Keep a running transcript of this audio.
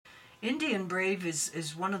Indian Brave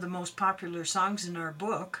is one of the most popular songs in our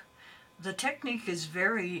book. The technique is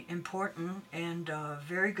very important and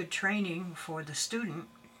very good training for the student.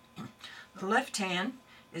 The left hand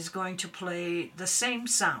is going to play the same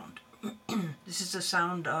sound. This is the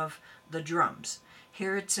sound of the drums.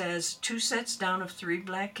 Here it says 2 sets down of 3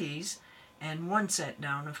 black keys and 1 set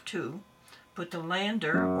down of 2. Put the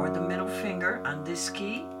lander or the middle finger on this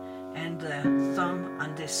key and the thumb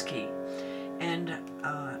on this key. And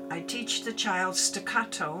I teach the child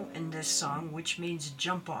staccato in this song, which means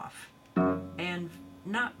jump off, and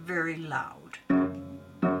not very loud.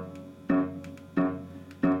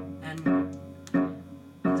 And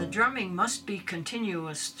the drumming must be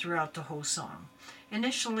continuous throughout the whole song.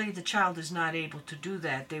 Initially, the child is not able to do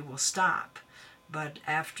that. They will stop. But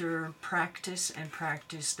after practice and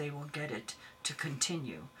practice, they will get it to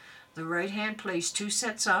continue. The right hand plays 2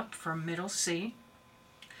 sets up from middle C.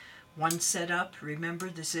 1 set up, remember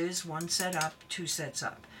this is 1 set up, 2 sets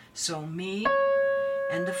up. So mi,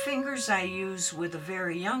 and the fingers I use with a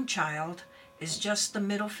very young child is just the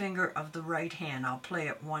middle finger of the right hand. I'll play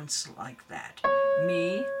it once like that.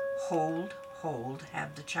 Mi, hold, hold,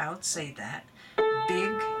 have the child say that.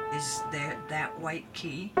 Big is that white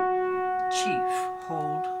key. Chief,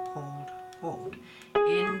 hold, hold, hold.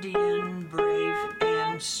 Indian, brave,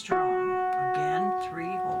 and strong. Again, 3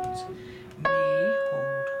 holds. Me,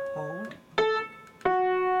 hold, hold.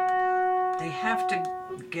 They have to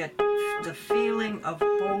get the feeling of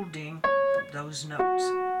holding those notes.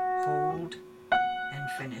 Hold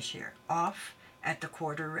and finish here. Off at the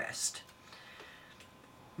quarter rest.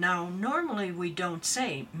 Now, normally we don't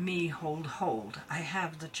say me, hold, hold. I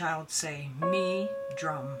have the child say me,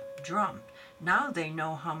 drum, drum. Now they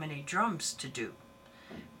know how many drums to do.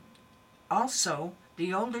 Also,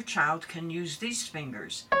 the older child can use these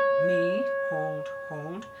fingers. Me, hold,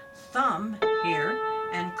 hold, thumb here,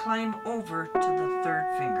 and climb over to the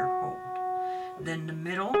 3rd finger, hold. Then the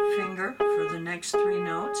middle finger for the next 3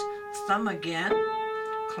 notes, thumb again,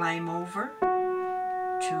 climb over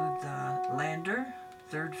to the lander,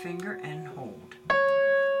 3rd finger, and hold.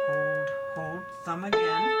 Hold, hold, thumb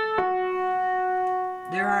again.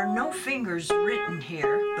 There are no fingers written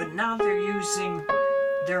here, but now they're using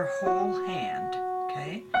their whole hand,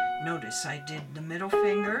 okay? Notice I did the middle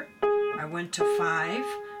finger, I went to 5.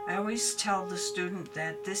 I always tell the student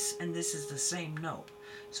that this and this is the same note,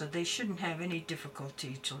 so they shouldn't have any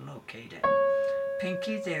difficulty to locate it.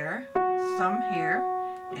 Pinky there, thumb here,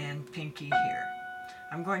 and pinky here.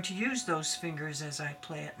 I'm going to use those fingers as I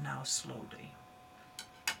play it now slowly.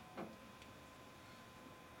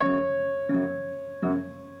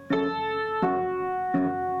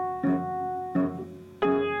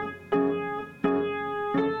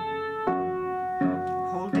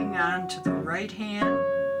 Holding on to the right hand.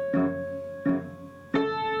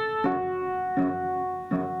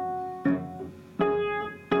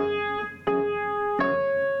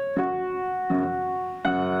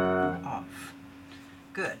 Off.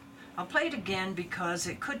 Good. I'll play it again because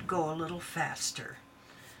it could go a little faster.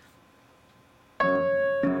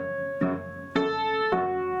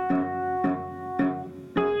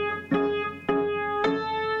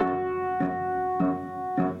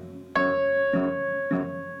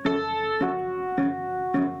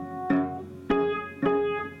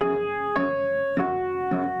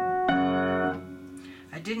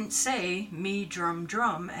 I didn't say me drum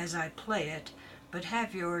drum as I play it, but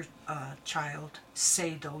have your child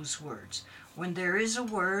say those words. When there is a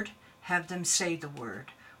word, have them say the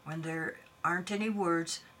word. When there aren't any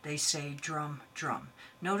words, they say drum, drum.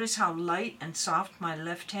 Notice how light and soft my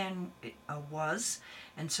left hand was,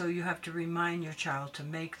 and so you have to remind your child to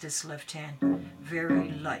make this left hand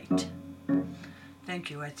very light. Thank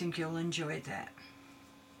you. I think you'll enjoy that.